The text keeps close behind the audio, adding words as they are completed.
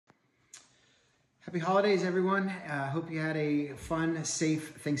Happy holidays, everyone. Hope you had a fun,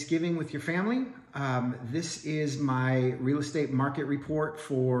 safe Thanksgiving with your family. This is my real estate market report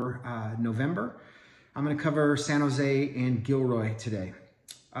for November. I'm going to cover San Jose and Gilroy today.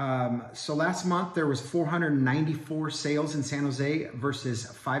 So last month there was 494 sales in San Jose versus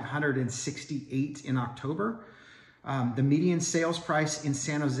 568 in October. The median sales price in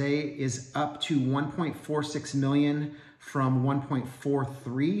San Jose is up to 1.46 million from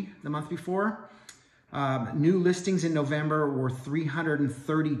 1.43 the month before. New listings in November were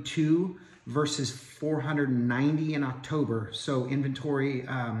 332 versus 490 in October. So inventory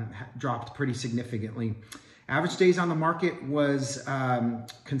dropped pretty significantly. Average days on the market was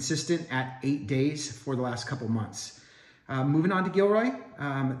consistent at 8 days for the last couple months. Moving on to Gilroy,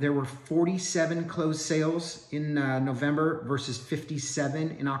 there were 47 closed sales in November versus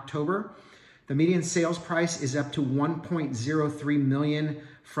 57 in October. The median sales price is up to 1.03 million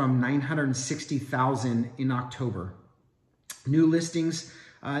from 960,000 in October. New listings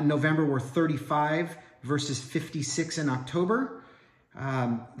in November were 35 versus 56 in October.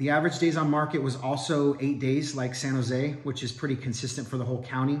 The average days on market was also 8 days like San Jose, which is pretty consistent for the whole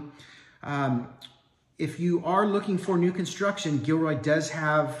county. If you are looking for new construction, Gilroy does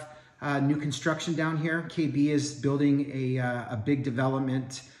have new construction down here. KB is building a big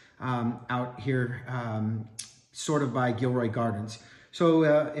development out here, sort of by Gilroy Gardens. So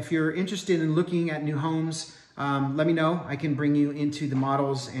if you're interested in looking at new homes, let me know. I can bring you into the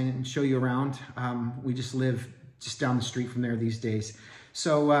models and show you around. We just live just down the street from there these days.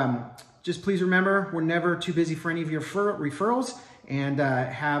 So just please remember, we're never too busy for any of your referrals, and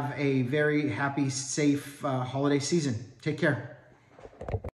have a very happy, safe holiday season. Take care.